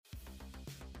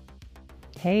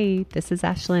Hey, this is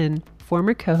Ashlyn,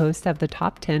 former co-host of the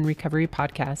Top 10 Recovery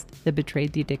podcast, The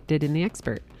Betrayed, the Addicted, and the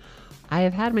Expert. I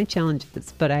have had my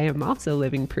challenges, but I am also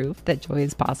living proof that joy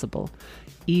is possible,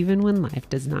 even when life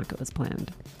does not go as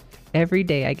planned. Every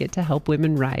day I get to help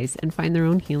women rise and find their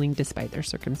own healing despite their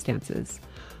circumstances.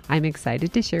 I'm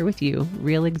excited to share with you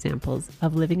real examples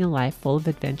of living a life full of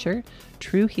adventure,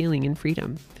 true healing, and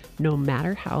freedom, no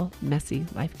matter how messy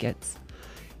life gets.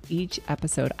 Each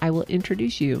episode, I will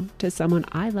introduce you to someone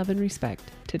I love and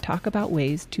respect to talk about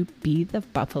ways to be the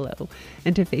buffalo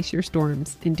and to face your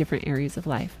storms in different areas of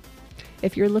life.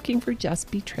 If you're looking for just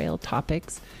betrayal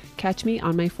topics, catch me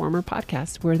on my former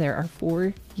podcast where there are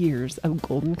 4 years of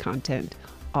golden content,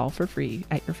 all for free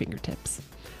at your fingertips.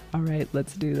 All right,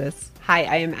 let's do this. Hi,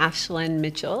 I am Ashlyn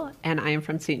Mitchell, and I am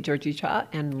from St. George, Utah,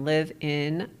 and live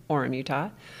in Orem, Utah.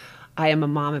 I am a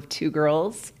mom of 2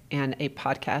 girls and a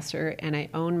podcaster, and I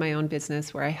own my own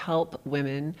business where I help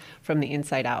women from the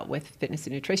inside out with fitness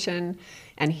and nutrition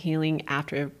and healing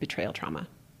after betrayal trauma.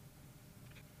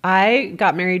 I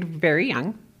got married very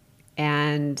young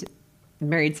and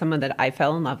married someone that I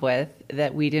fell in love with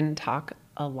that we didn't talk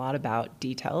a lot about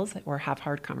details or have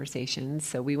hard conversations.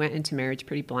 So we went into marriage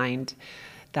pretty blind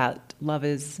that love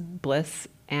is bliss.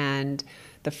 And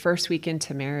the first week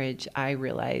into marriage, I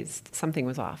realized something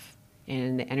was off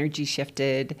and the energy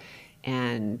shifted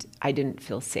and I didn't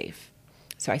feel safe.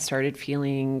 So I started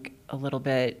feeling a little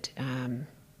bit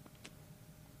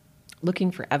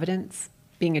looking for evidence,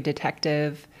 being a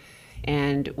detective,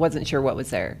 and wasn't sure what was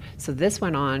there. So this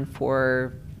went on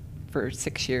for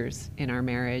 6 years in our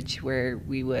marriage where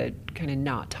we would kind of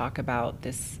not talk about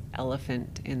this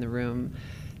elephant in the room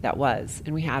that was.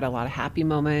 And we had a lot of happy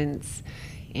moments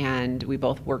and we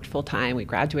both worked full time. We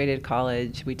graduated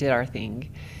college, we did our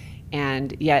thing.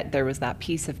 And yet there was that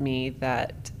piece of me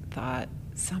that thought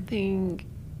something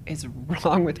is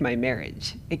wrong with my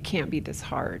marriage. It can't be this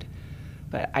hard.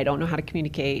 But I don't know how to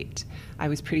communicate. I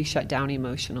was pretty shut down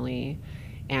emotionally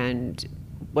and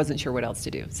wasn't sure what else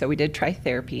to do. So we did try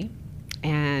therapy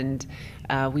and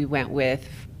we went with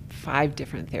 5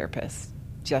 different therapists,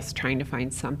 just trying to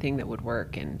find something that would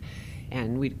work.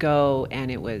 And we'd go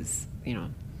and it was,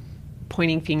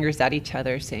 pointing fingers at each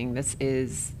other saying this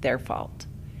is their fault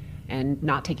and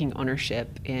not taking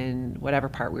ownership in whatever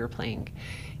part we were playing.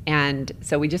 And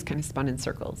so we just kind of spun in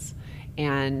circles.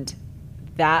 And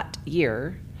that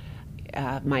year,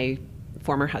 my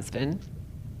former husband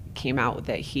came out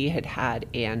that he had had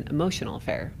an emotional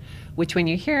affair, which when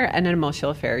you hear an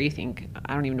emotional affair, you think,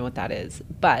 I don't even know what that is.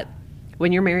 But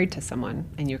when you're married to someone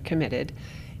and you're committed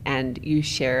and you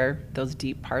share those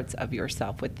deep parts of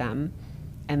yourself with them,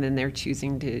 and then they're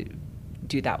choosing to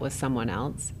do that with someone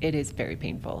else, it is very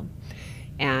painful.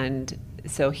 And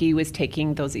so he was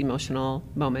taking those emotional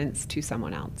moments to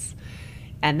someone else.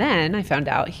 And then I found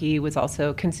out he was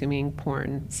also consuming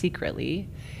porn secretly,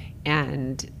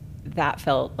 and that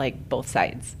felt like both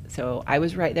sides. So I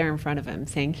was right there in front of him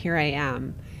saying, here I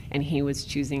am, and he was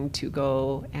choosing to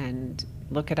go and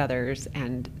look at others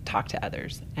and talk to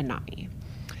others and not me.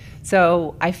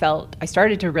 So I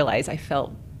started to realize I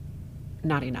felt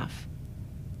not enough.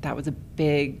 That was a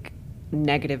big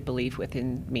negative belief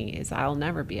within me, is I'll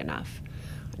never be enough,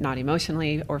 not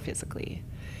emotionally or physically.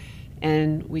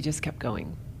 And we just kept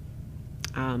going.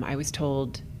 I was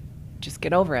told, just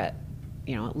get over it.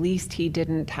 At least he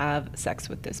didn't have sex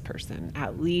with this person.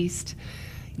 At least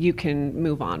you can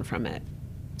move on from it.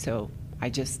 So I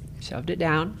just shoved it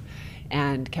down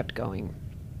and kept going.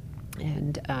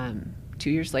 And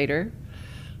 2 years later,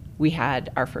 we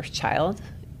had our first child,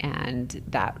 and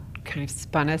that kind of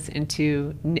spun us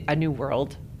into a new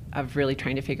world of really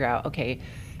trying to figure out, okay,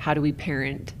 how do we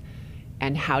parent?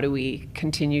 And how do we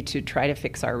continue to try to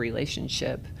fix our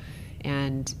relationship?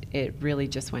 And it really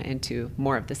just went into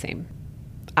more of the same.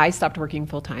 I stopped working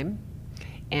full time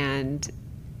and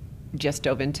just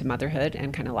dove into motherhood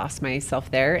and kind of lost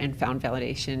myself there and found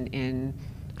validation in,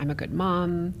 I'm a good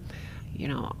mom.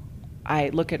 I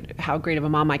look at how great of a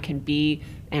mom I can be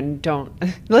and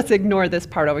let's ignore this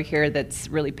part over here that's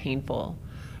really painful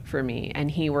for me.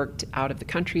 And he worked out of the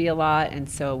country a lot. And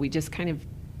so we just kind of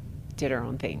did our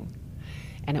own thing.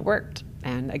 And it worked.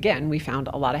 And again, we found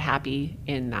a lot of happy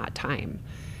in that time.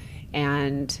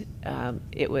 And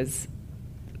it was,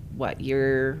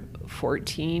 year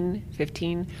 14,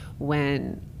 15,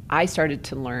 when I started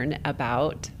to learn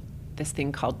about this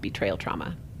thing called betrayal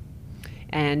trauma.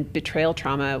 And betrayal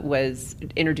trauma was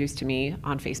introduced to me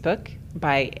on Facebook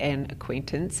by an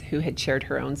acquaintance who had shared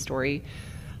her own story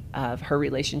of her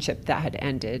relationship that had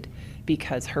ended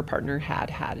because her partner had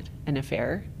had an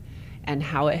affair and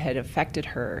how it had affected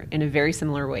her in a very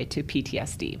similar way to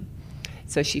PTSD.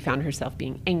 So she found herself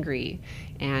being angry,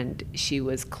 and she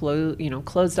was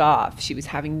closed off. She was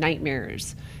having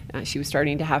nightmares. She was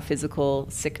starting to have physical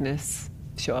sickness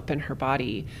show up in her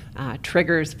body,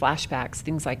 triggers, flashbacks,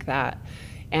 things like that.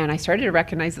 And I started to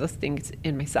recognize those things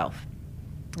in myself.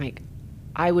 Like,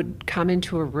 I would come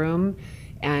into a room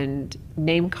and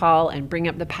name call and bring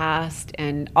up the past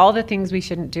and all the things we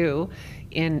shouldn't do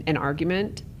in an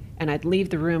argument. And I'd leave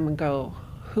the room and go,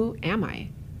 who am I?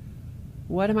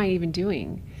 What am I even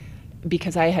doing?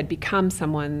 Because I had become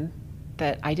someone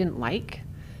that I didn't like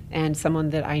and someone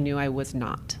that I knew I was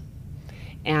not.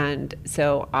 And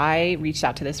so I reached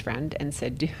out to this friend and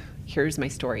said, here's my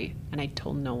story. And I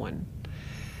told no one.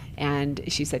 And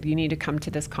she said, you need to come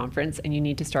to this conference and you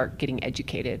need to start getting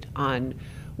educated on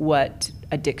what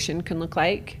addiction can look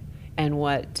like and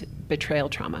what betrayal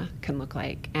trauma can look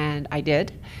like. And I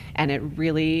did. And it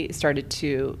really started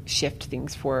to shift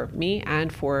things for me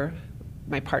and for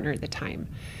my partner at the time.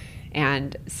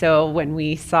 And so when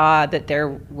we saw that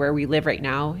where we live right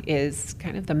now is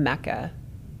kind of the mecca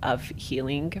of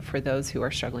healing for those who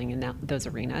are struggling in those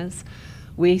arenas,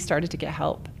 we started to get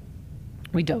help.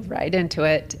 We dove right into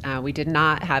it. We did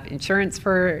not have insurance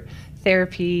for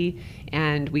therapy,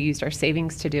 and we used our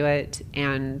savings to do it.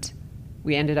 And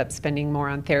we ended up spending more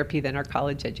on therapy than our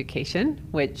college education,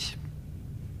 which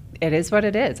it is what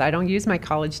it is. I don't use my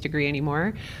college degree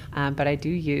anymore, but I do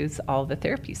use all the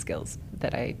therapy skills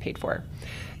that I paid for.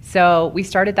 So we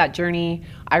started that journey.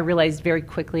 I realized very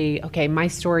quickly, okay, my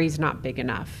story's not big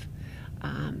enough.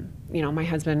 My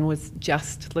husband was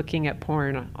just looking at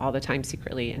porn all the time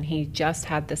secretly, and he just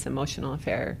had this emotional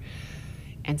affair.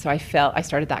 And so I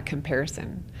started that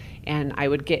comparison. And I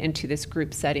would get into this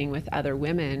group setting with other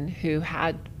women who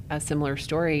had a similar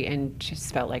story and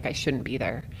just felt like I shouldn't be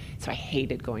there. So I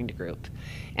hated going to group.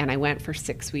 And I went for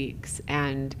 6 weeks,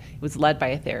 and it was led by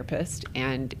a therapist.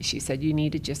 And she said, you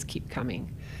need to just keep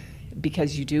coming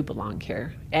because you do belong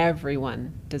here.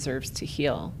 Everyone deserves to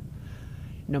heal,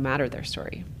 no matter their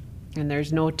story. And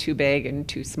there's no too big and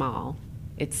too small.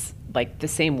 It's like the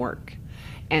same work.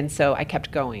 And so I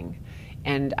kept going.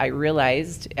 And I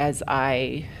realized as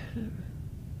I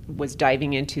was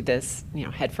diving into this,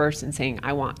 head first and saying,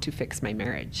 I want to fix my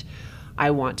marriage.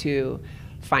 I want to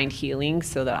find healing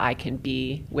so that I can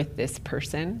be with this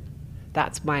person.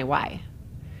 That's my why.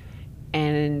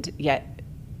 And yet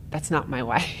that's not my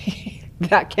why.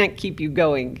 That can't keep you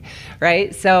going,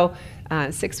 right? So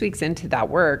 6 weeks into that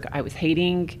work, I was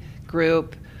hating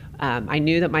group. I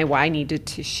knew that my why needed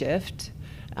to shift,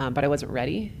 but I wasn't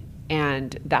ready.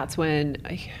 And that's when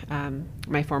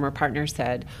my former partner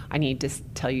said, I need to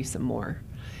tell you some more.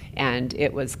 And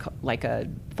it was like a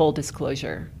full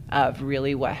disclosure of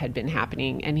really what had been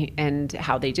happening. And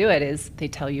how they do it is they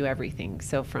tell you everything.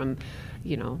 So from,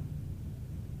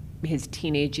 his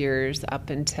teenage years up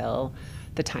until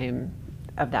the time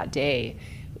of that day,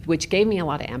 which gave me a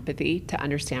lot of empathy to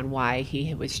understand why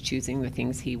he was choosing the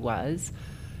things he was.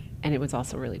 And it was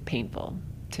also really painful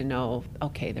to know,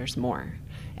 okay, there's more.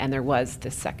 And there was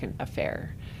this second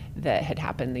affair that had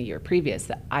happened the year previous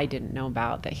that I didn't know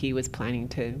about, that he was planning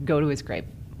to go to his grave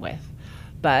with.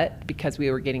 But because we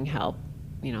were getting help,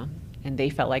 and they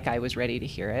felt like I was ready to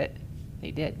hear it, they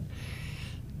did.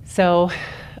 So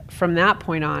from that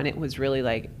point on, it was really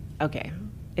like, okay,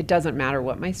 it doesn't matter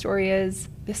what my story is,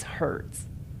 this hurts.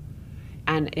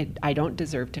 And I don't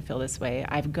deserve to feel this way.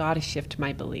 I've got to shift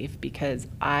my belief because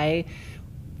I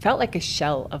felt like a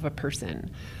shell of a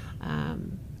person.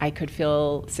 I could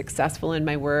feel successful in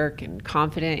my work and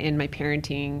confident in my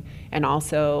parenting, and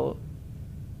also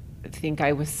think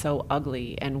I was so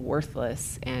ugly and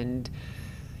worthless and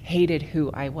hated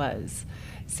who I was.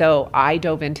 So I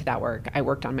dove into that work. I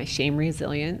worked on my shame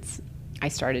resilience. I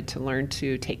started to learn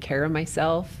to take care of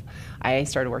myself. I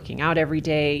started working out every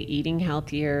day, eating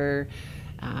healthier,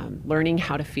 learning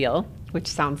how to feel, which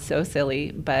sounds so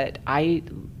silly, but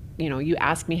you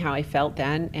asked me how I felt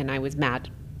then, and I was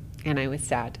mad and I was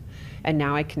sad. And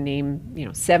now I can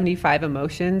name, 75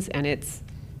 emotions, and it's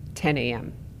 10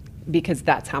 a.m. because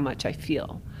that's how much I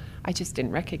feel. I just didn't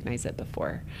recognize it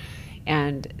before.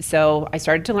 And so I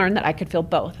started to learn that I could feel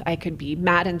both. I could be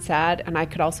mad and sad, and I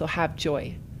could also have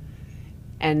joy.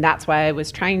 And that's why I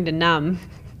was trying to numb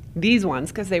these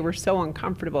ones, because they were so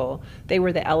uncomfortable. They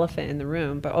were the elephant in the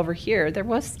room. But over here, there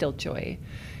was still joy,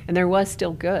 and there was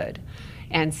still good.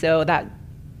 And so that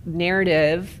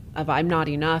narrative of I'm not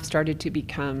enough started to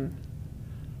become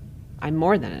I'm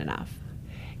more than enough.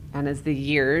 And as the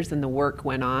years and the work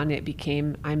went on, it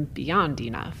became I'm beyond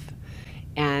enough.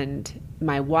 And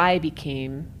my why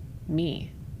became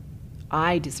me.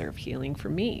 I deserve healing for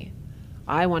me.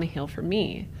 I want to heal for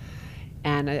me.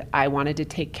 And I wanted to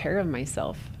take care of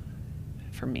myself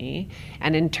for me.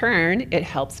 And in turn, it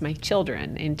helps my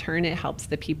children. In turn, it helps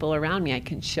the people around me. I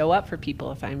can show up for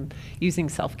people if I'm using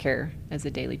self-care as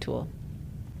a daily tool.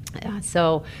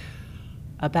 So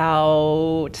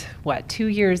about 2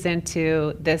 years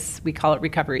into this, we call it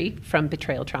recovery from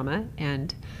betrayal trauma,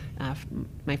 and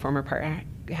my former partner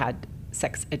had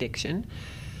sex addiction.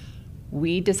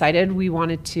 We decided we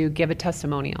wanted to give a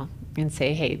testimonial and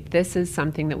say, hey, this is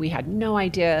something that we had no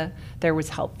idea there was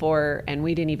help for, and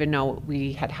we didn't even know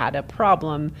we had a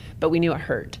problem, but we knew it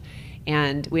hurt.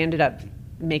 And we ended up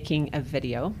making a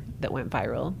video that went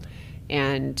viral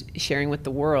and sharing with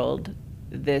the world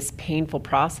this painful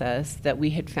process that we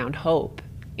had found hope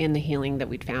in the healing that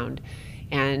we'd found.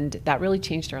 And that really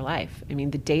changed our life. I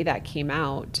mean, the day that came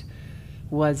out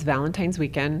was Valentine's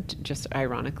weekend, just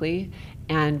ironically,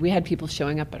 and we had people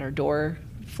showing up at our door,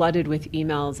 flooded with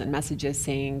emails and messages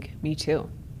saying, me too.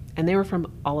 And they were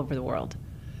from all over the world.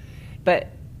 But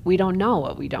we don't know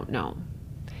what we don't know.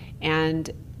 And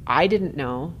I didn't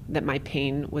know that my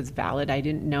pain was valid. I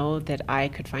didn't know that I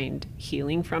could find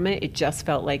healing from it. It just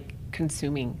felt like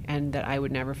consuming and that I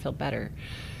would never feel better.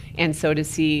 And so to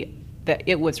see that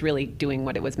it was really doing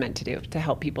what it was meant to do, to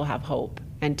help people have hope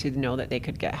and to know that they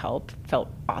could get help, felt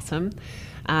awesome.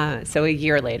 So a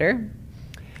year later,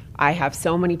 I have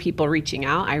so many people reaching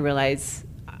out. I realize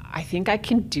I think I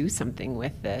can do something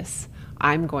with this.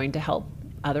 I'm going to help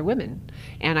other women.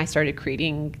 And I started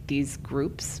creating these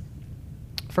groups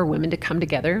for women to come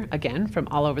together, again, from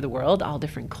all over the world, all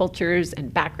different cultures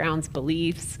and backgrounds,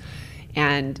 beliefs,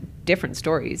 and different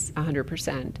stories,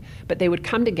 100%. But they would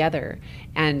come together,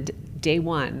 and day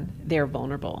one, they're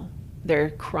vulnerable. They're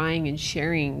crying and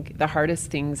sharing the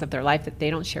hardest things of their life that they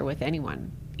don't share with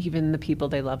anyone, even the people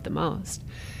they love the most.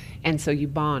 And so you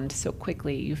bond so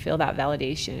quickly. You feel that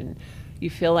validation. You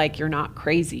feel like you're not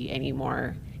crazy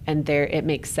anymore. And there, it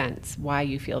makes sense why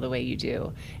you feel the way you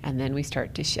do. And then we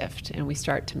start to shift and we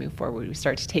start to move forward. We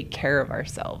start to take care of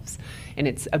ourselves. And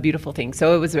it's a beautiful thing.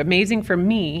 So it was amazing for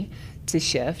me to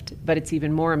shift, but it's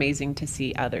even more amazing to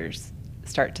see others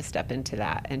start to step into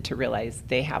that and to realize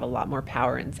they have a lot more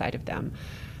power inside of them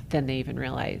than they even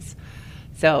realize.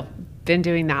 So been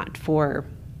doing that for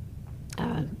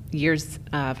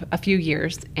a few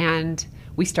years, and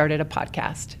we started a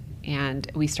podcast.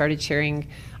 And we started sharing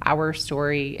our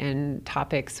story and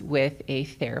topics with a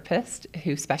therapist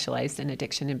who specialized in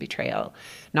addiction and betrayal,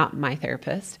 not my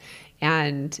therapist.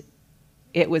 And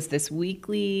it was this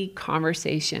weekly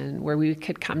conversation where we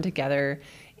could come together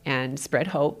and spread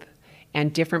hope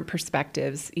and different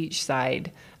perspectives, each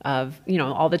side of,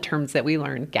 all the terms that we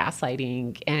learned,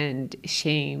 gaslighting and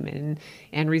shame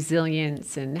and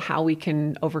resilience and how we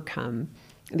can overcome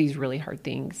these really hard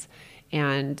things.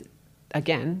 And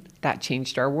again, that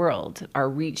changed our world. Our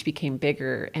reach became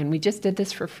bigger, and we just did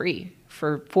this for free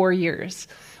for 4 years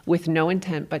with no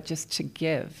intent, but just to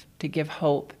give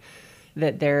hope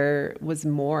that there was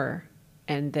more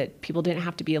and that people didn't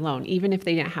have to be alone, even if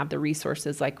they didn't have the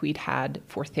resources like we'd had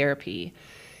for therapy.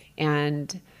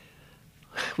 And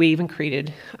we even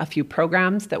created a few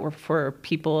programs that were for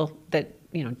people that,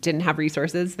 didn't have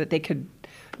resources, that they could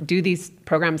do these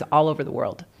programs all over the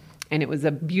world. And it was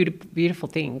a beautiful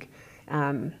thing.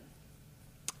 So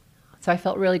I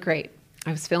felt really great.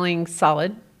 I was feeling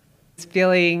solid. I was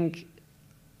feeling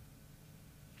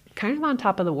kind of on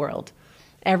top of the world.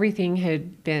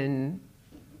 Everything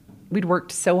we'd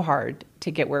worked so hard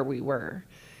to get where we were.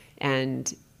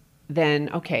 And then,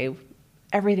 okay,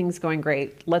 everything's going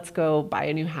great. Let's go buy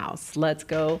a new house. Let's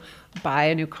go buy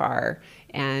a new car.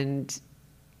 And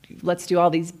let's do all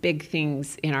these big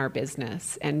things in our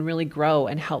business and really grow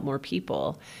and help more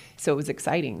people. So it was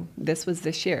exciting. This was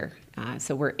this year.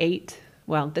 So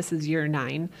this is year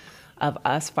 9 of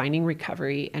us finding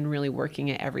recovery and really working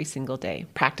it every single day,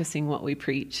 practicing what we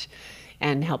preach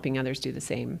and helping others do the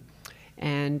same.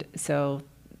 And so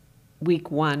week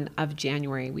 1 of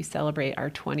January, we celebrate our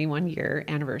 21-year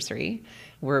anniversary.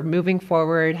 We're moving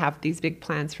forward, have these big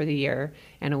plans for the year.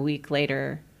 And a week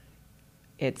later,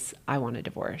 it's, I want a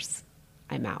divorce.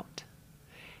 I'm out.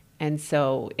 And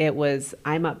so it was,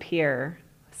 I'm up here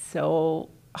so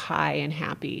high and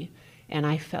happy, and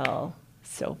I fell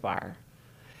so far.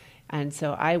 And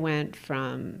so I went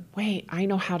from, wait, I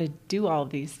know how to do all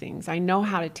these things. I know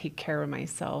how to take care of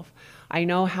myself. I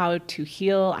know how to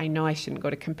heal. I know I shouldn't go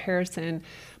to comparison,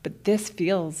 but this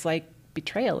feels like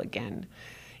betrayal again.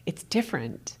 It's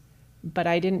different, but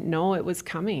I didn't know it was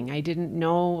coming. I didn't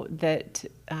know that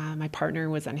my partner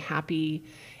was unhappy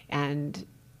and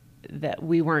that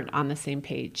we weren't on the same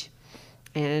page.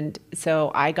 And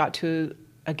so I got to,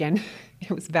 again,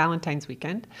 It was Valentine's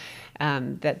weekend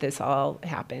that this all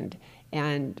happened,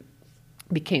 and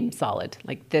became solid.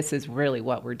 Like, this is really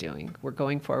what we're doing. We're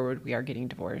going forward. We are getting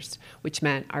divorced, which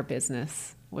meant our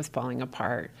business was falling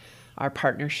apart. Our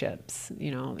partnerships,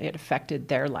 it affected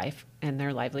their life and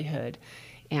their livelihood.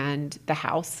 And the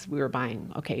house we were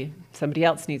buying, okay, somebody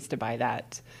else needs to buy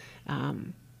that.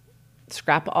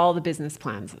 Scrap all the business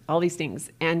plans, all these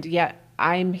things. And yet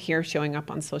I'm here showing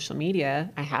up on social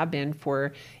media. I have been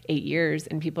for 8 years,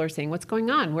 and people are saying, what's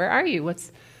going on? Where are you?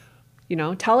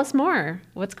 Tell us more.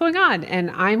 What's going on?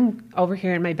 And I'm over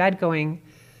here in my bed going,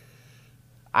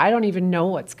 I don't even know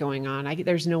what's going on.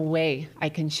 There's no way I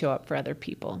can show up for other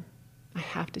people. I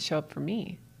have to show up for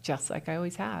me, just like I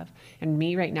always have. And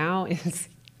me right now is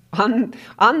on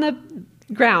the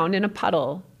ground in a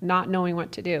puddle, not knowing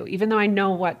what to do, even though I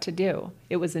know what to do.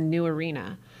 It was a new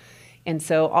arena. And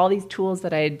so all these tools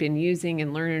that I had been using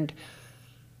and learned,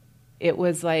 it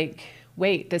was like,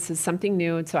 wait, this is something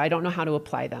new, and so I don't know how to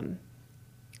apply them.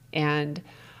 And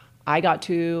I got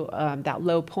to that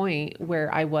low point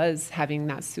where I was having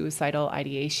that suicidal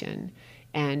ideation,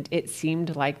 and it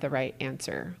seemed like the right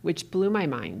answer, which blew my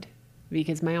mind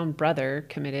because my own brother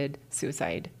committed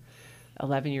suicide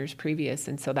 11 years previous.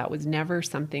 And so that was never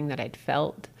something that I'd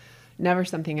felt, never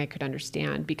something I could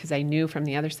understand, because I knew from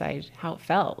the other side how it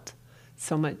felt.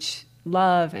 So much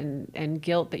love and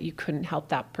guilt that you couldn't help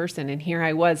that person. And here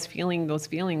I was feeling those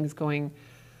feelings going,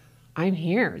 I'm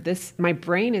here. My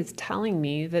brain is telling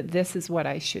me that this is what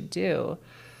I should do.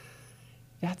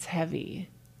 That's heavy.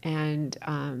 And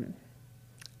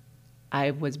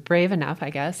I was brave enough, I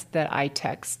guess, that I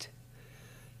text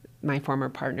my former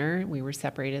partner. We were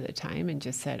separated at the time, and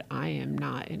just said, I am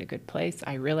not in a good place.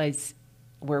 I realize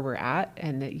where we're at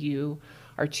and that you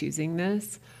are choosing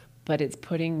this, but it's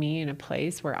putting me in a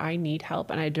place where I need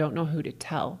help, and I don't know who to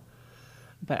tell.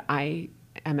 But I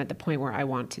am at the point where I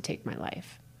want to take my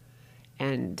life.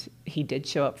 And he did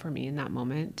show up for me in that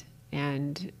moment.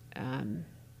 And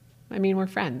we're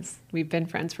friends. We've been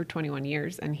friends for 21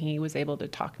 years, and he was able to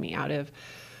talk me out of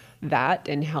that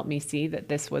and help me see that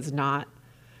this was not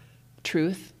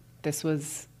truth. This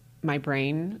was my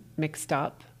brain mixed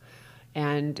up,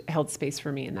 and held space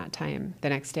for me in that time. The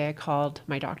next day I called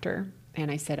my doctor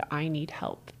and I said, I need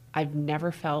help. I've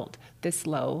never felt this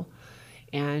low.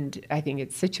 And I think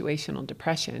it's situational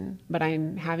depression, but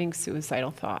I'm having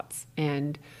suicidal thoughts.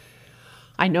 And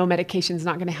I know medication's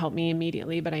not going to help me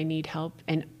immediately, but I need help.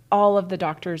 And all of the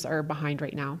doctors are behind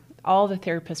right now. All the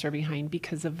therapists are behind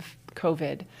because of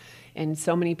COVID. And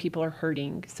so many people are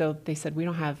hurting. So they said, we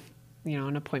don't have,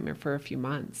 an appointment for a few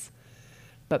months.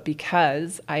 But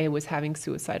because I was having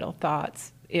suicidal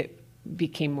thoughts, it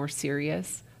became more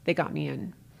serious. They got me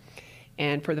in.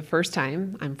 And for the first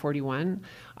time, I'm 41,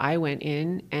 I went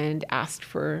in and asked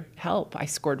for help. I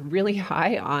scored really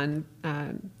high on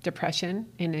depression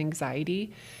and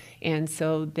anxiety. And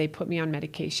so they put me on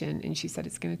medication, and she said,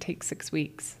 it's going to take 6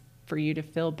 weeks for you to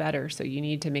feel better. So you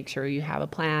need to make sure you have a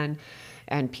plan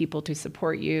and people to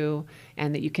support you,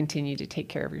 and that you continue to take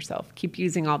care of yourself. Keep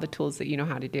using all the tools that you know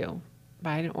how to do. But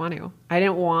I didn't want to. I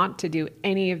didn't want to do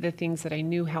any of the things that I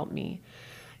knew helped me.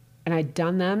 And I'd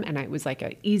done them, and it was like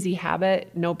an easy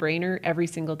habit, no brainer, every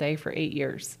single day for 8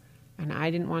 years. And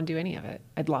I didn't want to do any of it.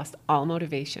 I'd lost all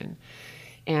motivation.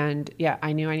 And yeah,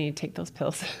 I knew I needed to take those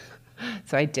pills.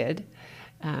 So I did.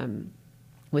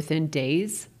 Within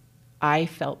days, I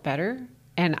felt better.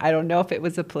 And I don't know if it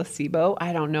was a placebo.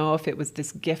 I don't know if it was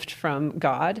this gift from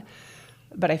God,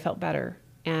 but I felt better.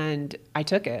 And I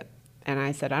took it. And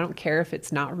I said, I don't care if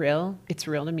it's not real. It's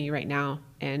real to me right now.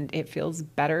 And it feels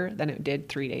better than it did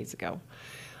 3 days ago.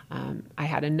 I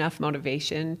had enough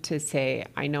motivation to say,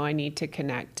 I know I need to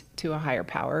connect to a higher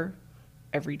power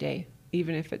every day.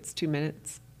 Even if it's 2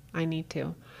 minutes, I need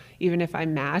to. Even if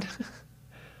I'm mad,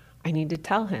 I need to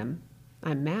tell him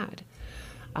I'm mad.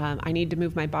 I need to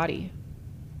move my body.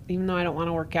 Even though I don't want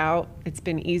to work out, it's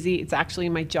been easy. It's actually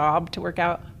my job to work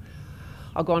out.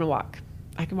 I'll go on a walk.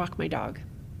 I can walk my dog.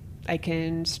 I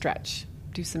can stretch,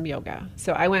 do some yoga.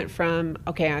 So I went from,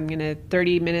 okay, I'm going to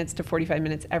 30 minutes to 45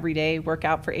 minutes every day, work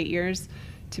out for 8 years,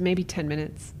 to maybe 10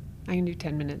 minutes. I can do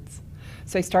 10 minutes.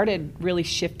 So I started really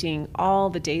shifting all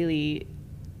the daily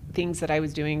things that I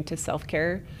was doing to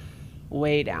self-care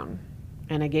way down.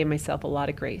 And I gave myself a lot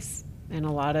of grace and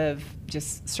a lot of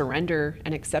just surrender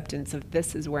and acceptance of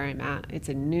this is where I'm at. It's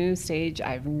a new stage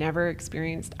I've never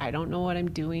experienced. I don't know what I'm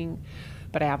doing,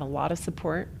 but I have a lot of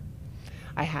support.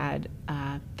 I had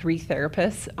 3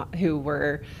 therapists who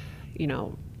were,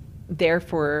 there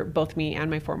for both me and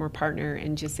my former partner,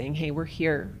 and just saying, hey, we're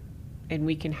here. and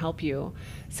we can help you.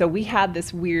 So we had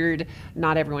this weird,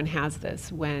 not everyone has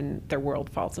this, when their world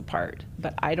falls apart.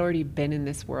 But I'd already been in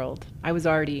this world. I was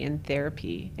already in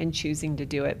therapy and choosing to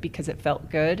do it because it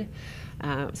felt good.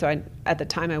 At the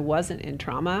time I wasn't in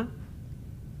trauma.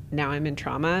 Now I'm in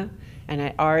trauma, and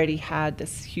I already had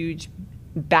this huge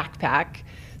backpack.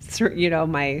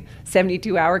 My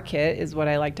 72-hour kit is what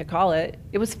I like to call it.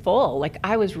 It was full. Like,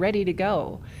 I was ready to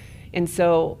go. And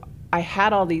so I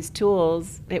had all these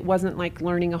tools. It wasn't like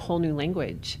learning a whole new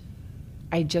language.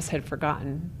 I just had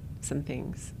forgotten some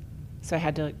things. So I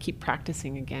had to keep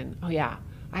practicing again. Oh yeah,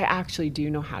 I actually do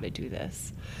know how to do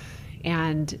this.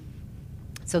 And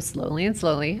so slowly and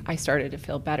slowly, I started to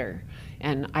feel better.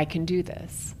 And I can do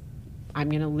this. I'm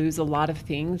going to lose a lot of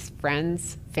things,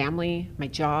 friends, family, my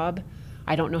job.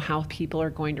 I don't know how people are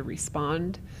going to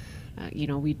respond.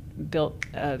 We built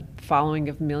a following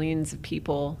of millions of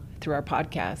people through our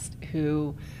podcast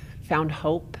who found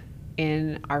hope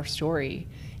in our story.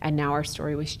 And now our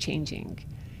story was changing.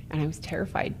 And I was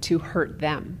terrified to hurt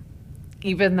them,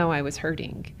 even though I was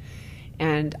hurting.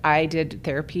 And I did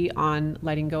therapy on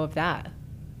letting go of that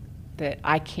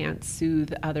I can't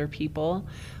soothe other people,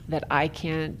 that I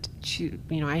can't choose,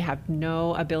 I have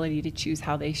no ability to choose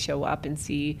how they show up and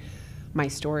see my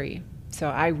story. So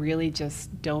I really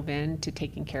just dove into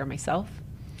taking care of myself.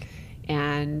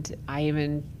 And I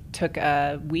even took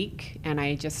a week and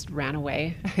I just ran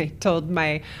away. I told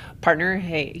my partner,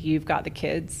 hey, you've got the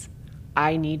kids.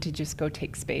 I need to just go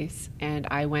take space. And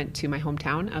I went to my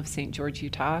hometown of St. George,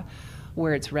 Utah,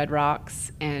 where it's red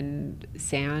rocks and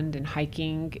sand and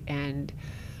hiking. And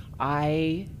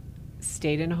I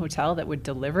stayed in a hotel that would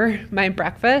deliver my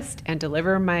breakfast and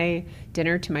deliver my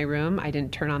dinner to my room. I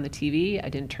didn't turn on the TV. I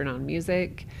didn't turn on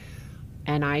music.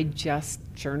 And I just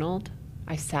journaled.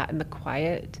 I sat in the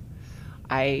quiet.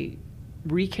 I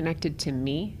reconnected to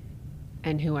me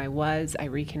and who I was. I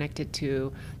reconnected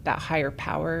to that higher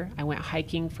power. I went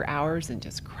hiking for hours and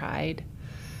just cried.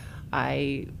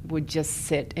 I would just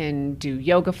sit and do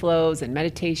yoga flows and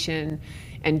meditation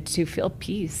and to feel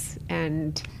peace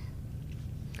and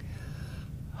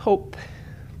hope.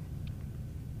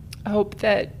 Hope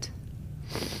that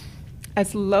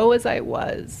as low as I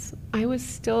was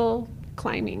still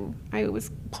climbing. I was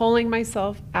pulling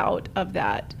myself out of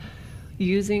that,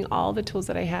 using all the tools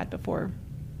that I had before.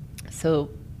 So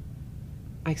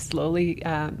I slowly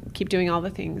keep doing all the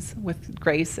things with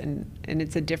grace, and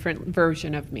it's a different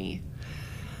version of me.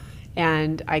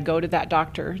 And I go to that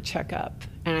doctor checkup,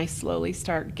 and I slowly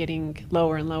start getting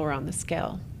lower and lower on the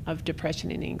scale of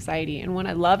depression and anxiety. And what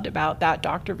I loved about that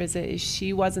doctor visit is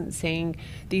she wasn't saying,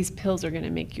 these pills are going to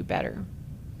make you better.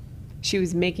 She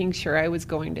was making sure I was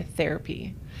going to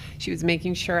therapy. She was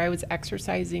making sure I was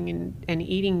exercising and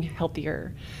eating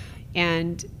healthier.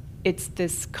 And it's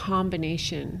this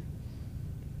combination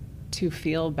to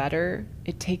feel better.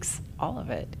 It takes all of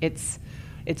it. It's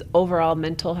overall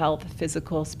mental health,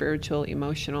 physical, spiritual,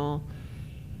 emotional.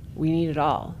 We need it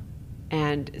all.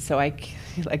 And so I,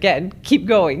 again, keep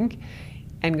going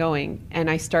and going. And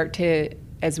I start to,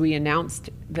 as we announced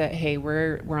that, hey,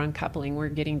 we're uncoupling, we're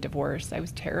getting divorced, I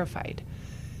was terrified.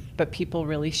 But people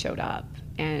really showed up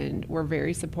and were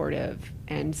very supportive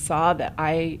and saw that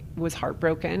I was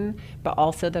heartbroken, but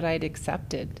also that I'd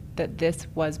accepted that this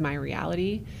was my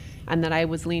reality and that I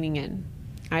was leaning in.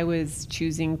 I was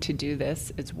choosing to do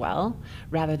this as well,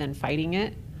 rather than fighting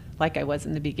it like I was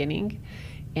in the beginning,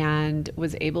 and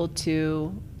was able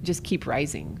to just keep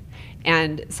rising.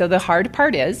 And so the hard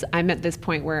part is I'm at this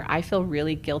point where I feel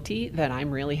really guilty that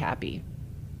I'm really happy.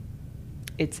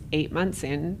 It's 8 months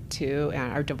into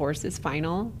our divorce is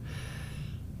final,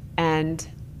 and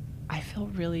I feel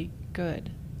really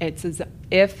good. It's as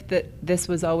if this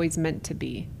was always meant to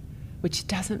be, which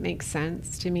doesn't make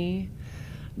sense to me,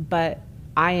 but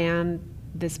I am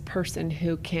this person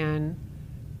who can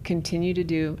continue to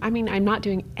do, I'm not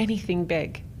doing anything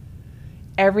big.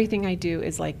 Everything I do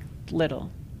is like little.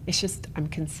 It's just, I'm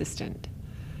consistent.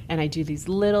 And I do these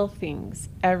little things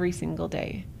every single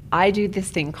day. I do this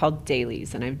thing called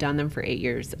dailies, and I've done them for 8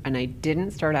 years, and I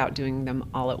didn't start out doing them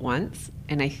all at once.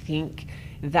 And I think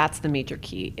that's the major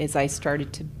key, is I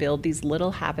started to build these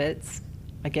little habits.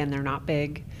 Again, they're not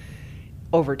big,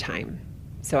 over time.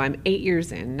 So I'm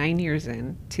 9 years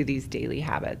in to these daily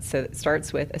habits. So it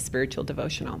starts with a spiritual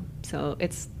devotional. So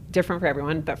it's different for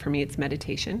everyone, but for me it's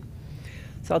meditation.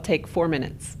 So I'll take 4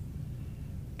 minutes,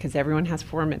 because everyone has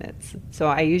 4 minutes. So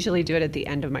I usually do it at the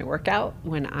end of my workout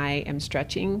when I am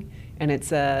stretching, and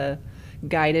it's a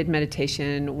guided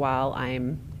meditation while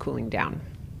I'm cooling down.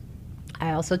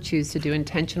 I also choose to do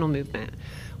intentional movement,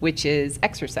 which is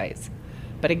exercise.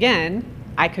 But again,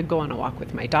 I could go on a walk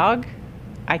with my dog.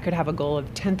 I could have a goal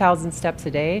of 10,000 steps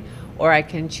a day, or I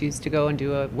can choose to go and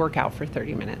do a workout for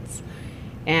 30 minutes.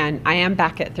 And I am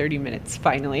back at 30 minutes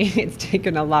finally. It's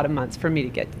taken a lot of months for me to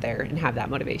get there and have that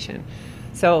motivation.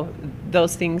 So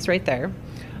those things right there.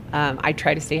 I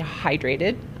try to stay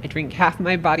hydrated. I drink half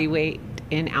my body weight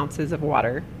in ounces of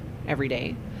water every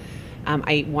day.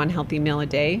 I eat one healthy meal a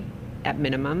day at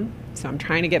minimum. So I'm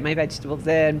trying to get my vegetables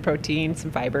in, protein,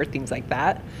 some fiber, things like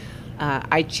that.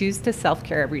 I choose to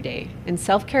self-care every day. And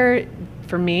self-care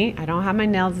for me, I don't have my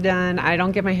nails done. I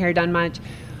don't get my hair done much.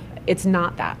 It's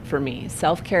not that for me.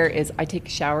 Self-care is I take a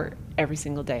shower every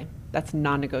single day. That's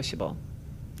non-negotiable.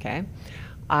 Okay.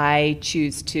 I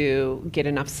choose to get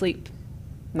enough sleep.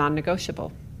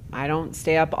 Non-negotiable. I don't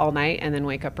stay up all night and then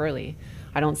wake up early.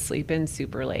 I don't sleep in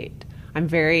super late. I'm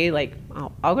very like,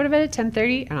 I'll go to bed at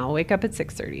 10:30 and I'll wake up at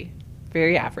 6:30.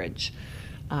 Very average.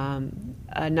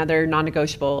 Another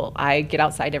non-negotiable, I get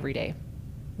outside every day.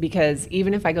 Because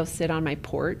even if I go sit on my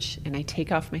porch and I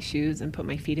take off my shoes and put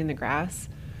my feet in the grass,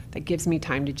 that gives me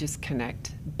time to just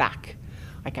connect back.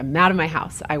 Like I'm out of my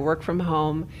house. I work from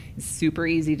home. It's super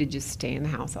easy to just stay in the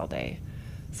house all day.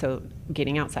 So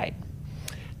getting outside.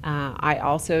 I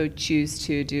also choose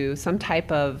to do some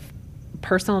type of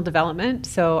personal development.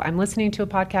 So I'm listening to a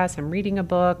podcast, I'm reading a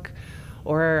book,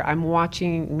 or I'm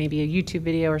watching maybe a YouTube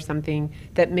video or something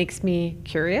that makes me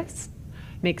curious,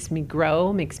 makes me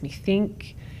grow, makes me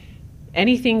think.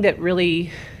 Anything that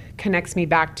really connects me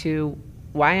back to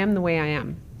why I'm the way I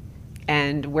am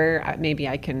and where maybe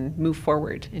I can move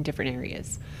forward in different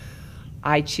areas.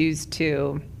 I choose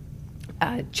to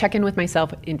check in with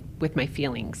myself with my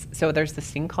feelings. So there's this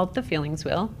thing called the Feelings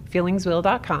Wheel,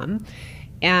 feelingswheel.com,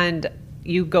 and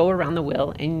you go around the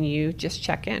wheel and you just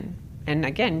check in. And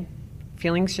again,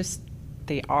 feelings just,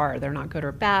 they're not good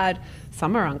or bad.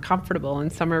 Some are uncomfortable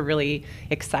and some are really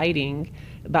exciting,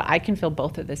 but I can feel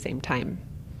both at the same time.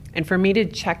 And for me to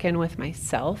check in with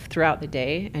myself throughout the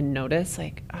day and notice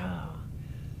like, oh,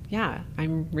 yeah,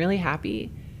 I'm really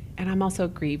happy and I'm also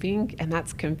grieving, and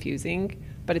that's confusing,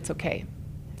 but it's okay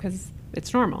because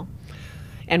it's normal.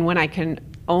 And when I can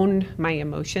own my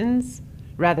emotions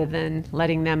rather than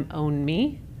letting them own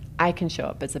me, I can show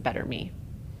up as a better me.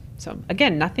 So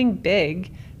again, nothing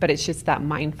big, but it's just that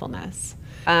mindfulness.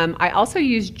 I also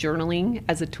use journaling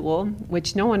as a tool,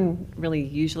 which no one really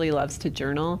usually loves to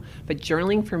journal, but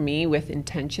journaling for me with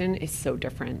intention is so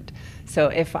different. So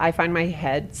if I find my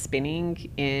head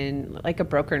spinning in like a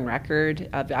broken record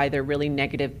of either really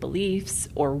negative beliefs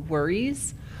or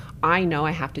worries, I know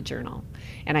I have to journal,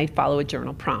 and I follow a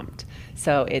journal prompt.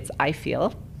 So it's I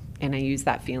feel, and I use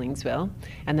that feelings wheel,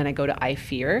 and then I go to I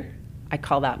fear. I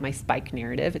call that my spike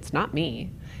narrative. It's not me,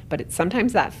 but it's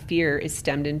sometimes that fear is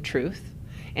stemmed in truth.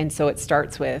 And so it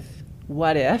starts with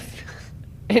what if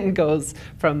and goes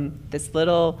from this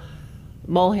little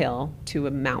molehill to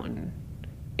a mountain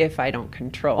if I don't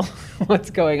control what's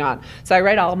going on. So I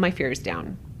write all of my fears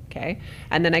down, okay?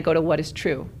 And then I go to what is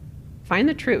true. Find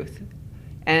the truth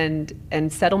and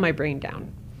settle my brain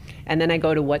down. And then I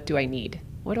go to what do I need?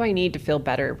 What do I need to feel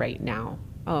better right now?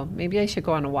 Oh, maybe I should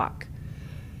go on a walk.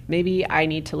 Maybe I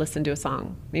need to listen to a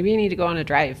song. Maybe I need to go on a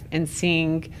drive and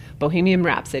sing Bohemian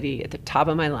Rhapsody at the top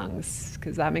of my lungs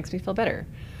because that makes me feel better.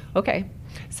 Okay,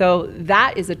 so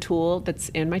that is a tool that's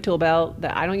in my tool belt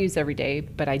that I don't use every day,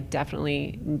 but I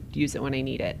definitely use it when I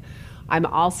need it. I'm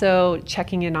also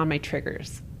checking in on my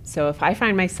triggers. So if I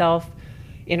find myself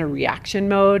in a reaction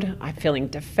mode, I'm feeling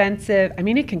defensive. I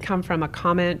mean, it can come from a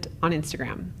comment on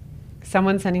Instagram,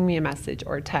 someone sending me a message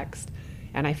or a text,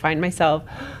 and I find myself,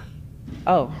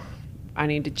 oh, I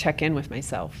need to check in with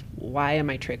myself. Why am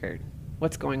I triggered?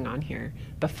 What's going on here?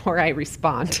 Before I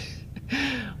respond,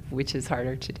 which is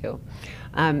harder to do.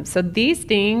 So these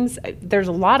things, there's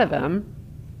a lot of them,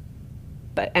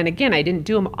 and again, I didn't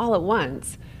do them all at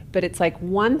once, but it's like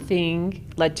one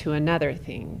thing led to another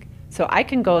thing. So I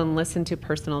can go and listen to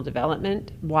personal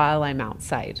development while I'm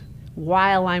outside,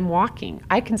 while I'm walking.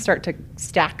 I can start to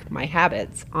stack my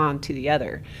habits onto the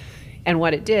other. And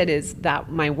what it did is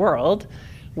that my world,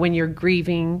 when you're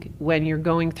grieving, when you're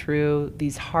going through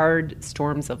these hard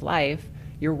storms of life,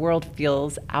 your world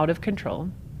feels out of control.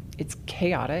 It's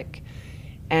chaotic.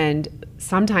 And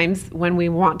sometimes when we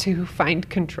want to find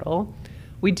control,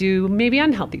 we do maybe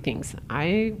unhealthy things.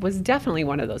 I was definitely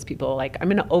one of those people, like I'm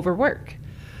going to overwork.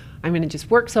 I'm going to just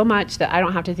work so much that I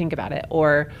don't have to think about it.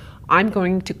 Or I'm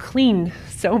going to clean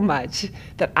so much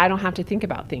that I don't have to think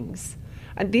about things.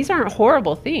 And these aren't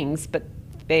horrible things, but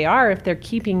they are if they're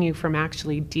keeping you from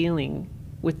actually dealing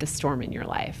with the storm in your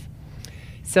life.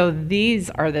 So these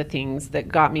are the things that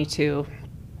got me to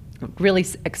really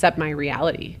accept my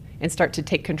reality and start to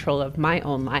take control of my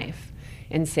own life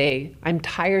and say, I'm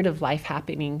tired of life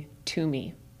happening to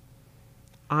me.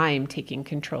 I'm taking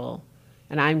control,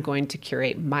 and I'm going to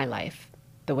curate my life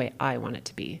the way I want it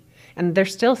to be. And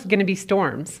there's still going to be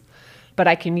storms, but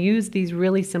I can use these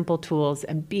really simple tools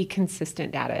and be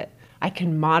consistent at it. I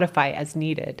can modify as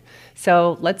needed.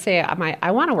 So let's say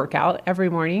I want to work out every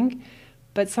morning,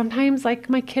 but sometimes like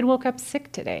my kid woke up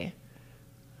sick today.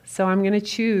 So I'm going to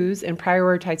choose and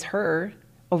prioritize her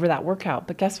over that workout.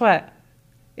 But guess what?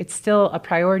 It's still a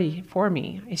priority for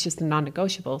me. It's just a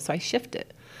non-negotiable. So I shift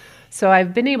it. So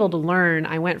I've been able to learn.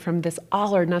 I went from this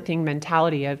all or nothing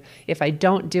mentality of if I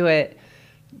don't do it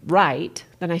right,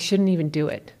 then I shouldn't even do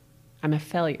it. I'm a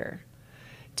failure.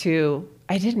 To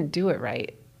I didn't do it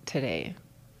right today,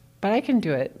 but I can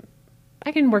do it.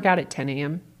 I can work out at 10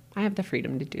 a.m. I have the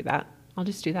freedom to do that. I'll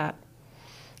just do that.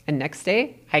 And next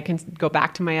day, I can go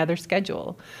back to my other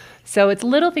schedule. So it's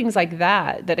little things like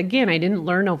that, that again, I didn't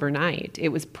learn overnight. It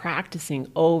was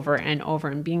practicing over and over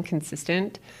and being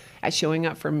consistent at showing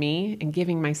up for me and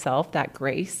giving myself that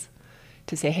grace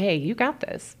to say, hey, you got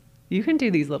this. You can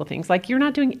do these little things. Like you're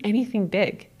not doing anything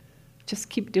big. Just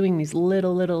keep doing these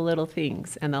little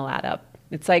things and they'll add up.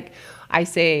 It's like I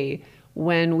say,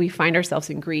 when we find ourselves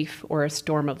in grief or a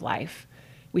storm of life,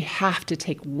 we have to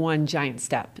take one giant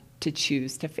step to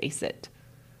choose to face it.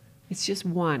 It's just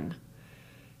one.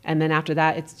 And then after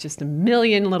that, it's just a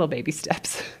million little baby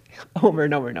steps over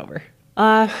and over and over.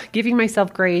 Giving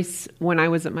myself grace when I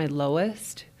was at my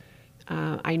lowest,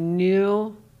 I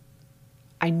knew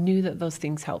that those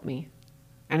things helped me.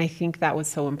 And I think that was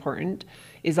so important,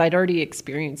 is I'd already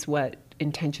experienced what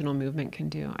intentional movement can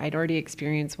do. I'd already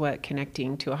experienced what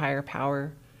connecting to a higher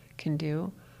power can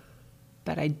do,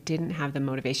 but I didn't have the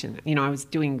motivation. I was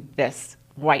doing this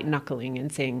white knuckling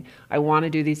and saying, I want to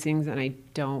do these things and I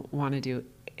don't want to do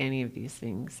any of these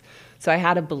things. So I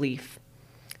had a belief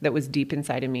that was deep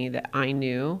inside of me that I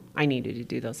knew I needed to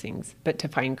do those things. But to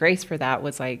find grace for that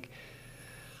was like,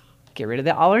 get rid of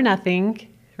the all or nothing,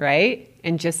 right?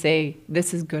 And just say,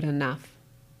 this is good enough.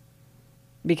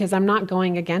 Because I'm not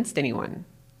going against anyone,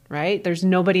 right? There's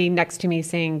nobody next to me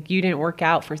saying, you didn't work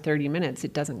out for 30 minutes.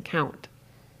 It doesn't count.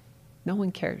 No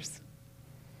one cares.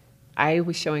 I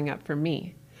was showing up for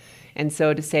me. And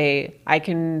so to say, I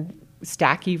can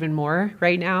stack even more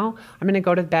right now. I'm going to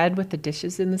go to bed with the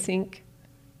dishes in the sink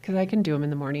because I can do them in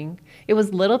the morning. It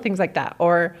was little things like that.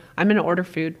 Or I'm going to order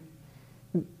food,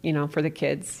 for the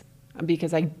kids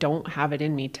because I don't have it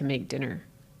in me to make dinner.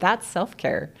 That's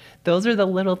self-care. Those are the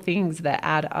little things that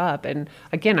add up. And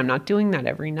again, I'm not doing that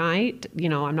every night.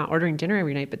 I'm not ordering dinner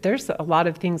every night, but there's a lot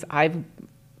of things I've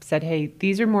said, hey,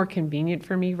 these are more convenient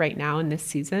for me right now in this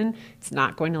season. It's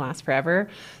not going to last forever.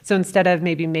 So instead of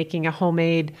maybe making a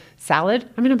homemade salad,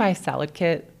 I'm going to buy a salad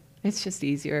kit. It's just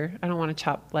easier. I don't want to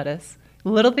chop lettuce.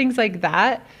 Little things like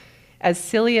that, as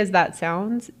silly as that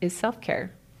sounds, is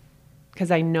self-care.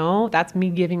 Because I know that's me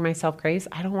giving myself grace.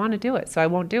 I don't want to do it, so I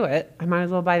won't do it. I might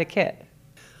as well buy the kit.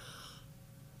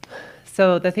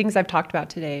 So the things I've talked about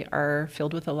today are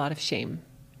filled with a lot of shame.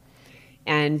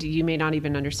 And you may not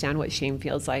even understand what shame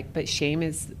feels like, but shame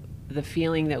is the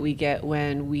feeling that we get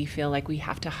when we feel like we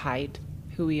have to hide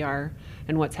who we are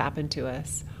and what's happened to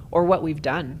us or what we've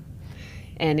done.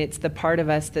 And it's the part of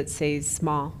us that stays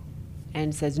small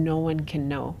and says no one can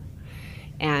know.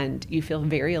 And you feel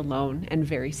very alone and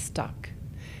very stuck.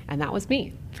 And that was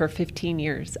me for 15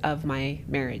 years of my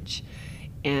marriage.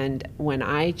 And when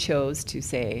I chose to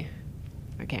say,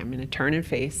 okay, I'm going to turn and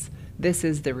face, this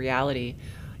is the reality,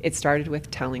 it started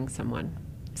with telling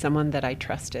someone that I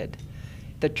trusted,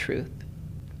 the truth.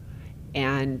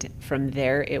 And from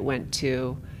there, it went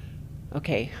to,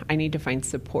 okay, I need to find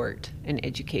support and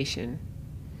education.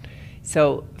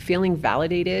 So feeling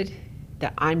validated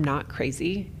that I'm not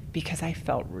crazy, because I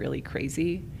felt really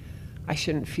crazy. I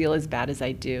shouldn't feel as bad as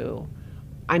I do.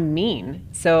 I'm mean.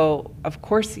 So of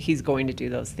course he's going to do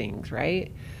those things,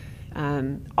 right?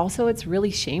 Also, it's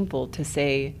really shameful to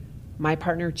say my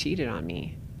partner cheated on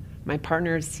me. My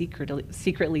partner is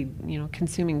secretly,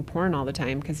 consuming porn all the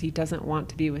time because he doesn't want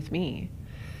to be with me.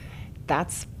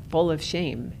 That's full of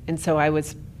shame. And so I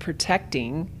was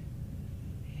protecting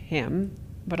him,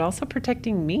 but also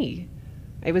protecting me.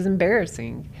 It was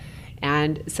embarrassing.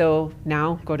 And so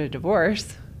now go to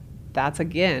divorce. That's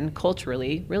again,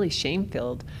 culturally, really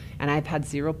shame-filled. And I've had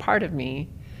zero part of me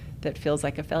that feels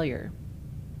like a failure.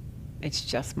 It's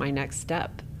just my next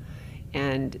step.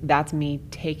 And that's me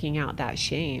taking out that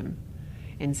shame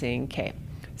and saying, okay,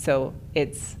 so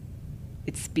it's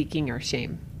speaking our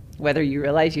shame. Whether you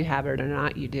realize you have it or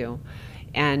not, you do.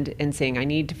 And saying, I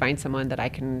need to find someone that I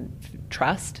can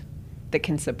trust, that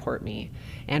can support me.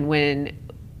 And when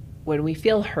when we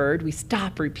feel heard, we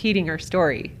stop repeating our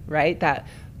story, right? That,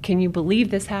 can you believe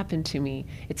this happened to me?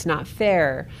 It's not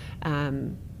fair.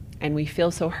 And we feel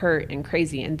so hurt and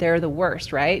crazy, and they're the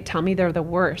worst, right? Tell me they're the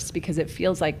worst, because it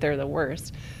feels like they're the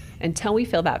worst. Until we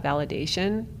feel that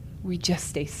validation, we just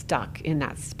stay stuck in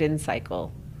that spin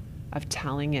cycle of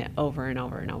telling it over and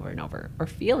over and over and over, or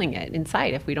feeling it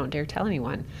inside if we don't dare tell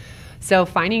anyone. So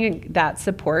finding that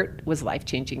support was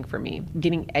life-changing for me.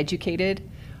 Getting educated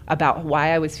about why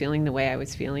I was feeling the way I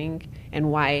was feeling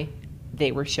and why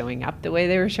they were showing up the way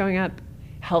they were showing up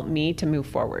helped me to move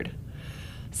forward.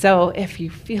 So if you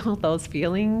feel those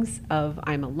feelings of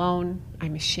I'm alone,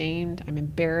 I'm ashamed, I'm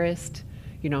embarrassed,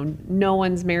 no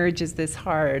one's marriage is this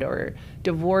hard, or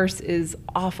divorce is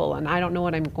awful and I don't know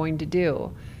what I'm going to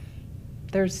do,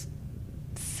 there's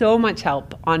so much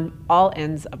help on all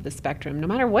ends of the spectrum. No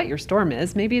matter what your storm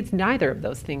is, maybe it's neither of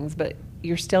those things, but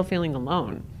you're still feeling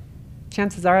alone.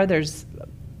 Chances are there's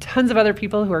tons of other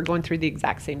people who are going through the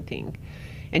exact same thing.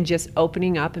 And just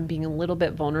opening up and being a little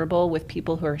bit vulnerable with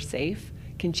people who are safe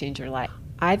can change your life.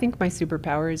 I think my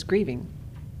superpower is grieving.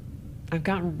 I've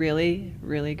gotten really,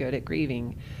 really good at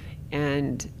grieving.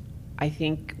 And I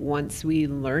think once we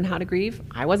learn how to grieve,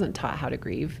 I wasn't taught how to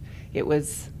grieve. It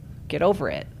was get over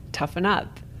it, toughen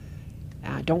up,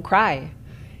 don't cry.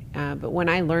 But when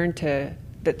I learned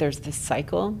that there's this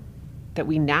cycle that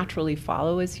we naturally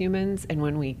follow as humans, and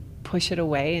when we push it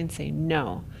away and say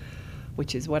no,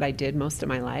 which is what I did most of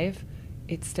my life,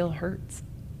 it still hurts.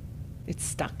 It's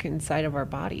stuck inside of our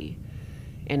body,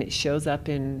 and it shows up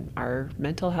in our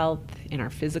mental health, in our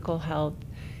physical health.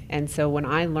 And so when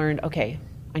I learned, okay,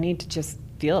 I need to just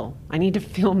feel. I need to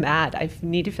feel mad. I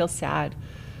need to feel sad.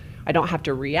 I don't have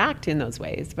to react in those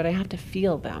ways, but I have to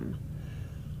feel them.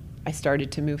 I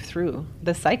started to move through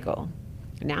the cycle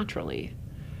naturally,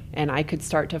 and I could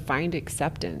start to find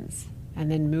acceptance and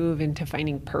then move into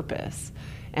finding purpose.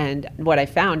 And what I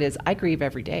found is I grieve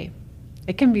every day.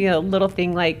 It can be a little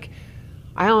thing like,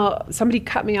 somebody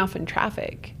cut me off in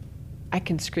traffic. I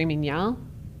can scream and yell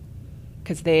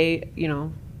because they,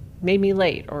 made me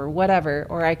late or whatever.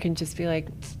 Or I can just be like,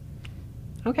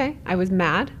 okay, I was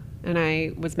mad and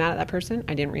I was mad at that person.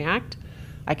 I didn't react.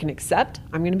 I can accept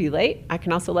I'm going to be late. I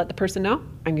can also let the person know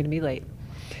I'm going to be late.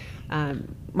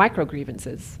 Micro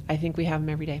grievances, I think we have them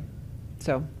every day.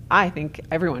 So I think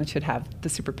everyone should have the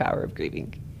superpower of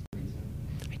grieving.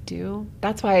 I do.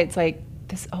 That's why it's like,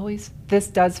 this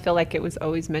does feel like it was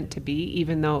always meant to be,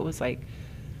 even though it was like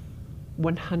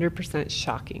 100%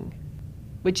 shocking,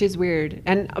 which is weird.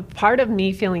 And a part of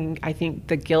me feeling, I think,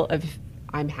 the guilt of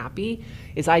I'm happy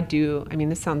is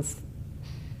this sounds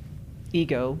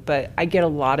ego, but I get a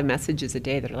lot of messages a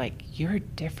day that are like, you're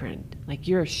different, like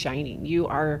you're shining. You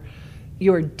are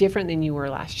different than you were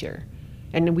last year.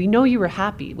 And we know you were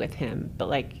happy with him, but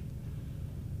like,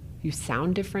 you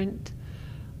sound different.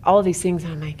 All of these things,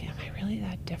 I'm like, am I really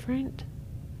that different?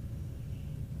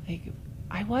 Like,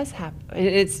 I was happy.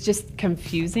 It's just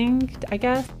confusing, I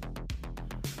guess.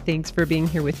 Thanks for being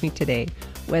here with me today,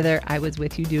 whether I was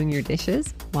with you doing your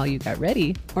dishes while you got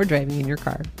ready or driving in your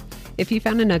car. If you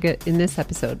found a nugget in this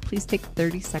episode, please take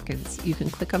 30 seconds. You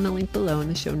can click on the link below in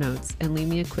the show notes and leave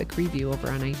me a quick review over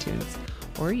on iTunes.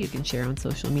 Or you can share on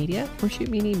social media or shoot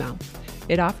me an email.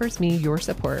 It offers me your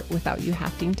support without you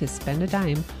having to spend a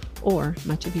dime or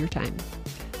much of your time.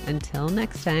 Until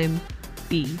next time,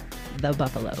 be the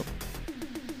buffalo.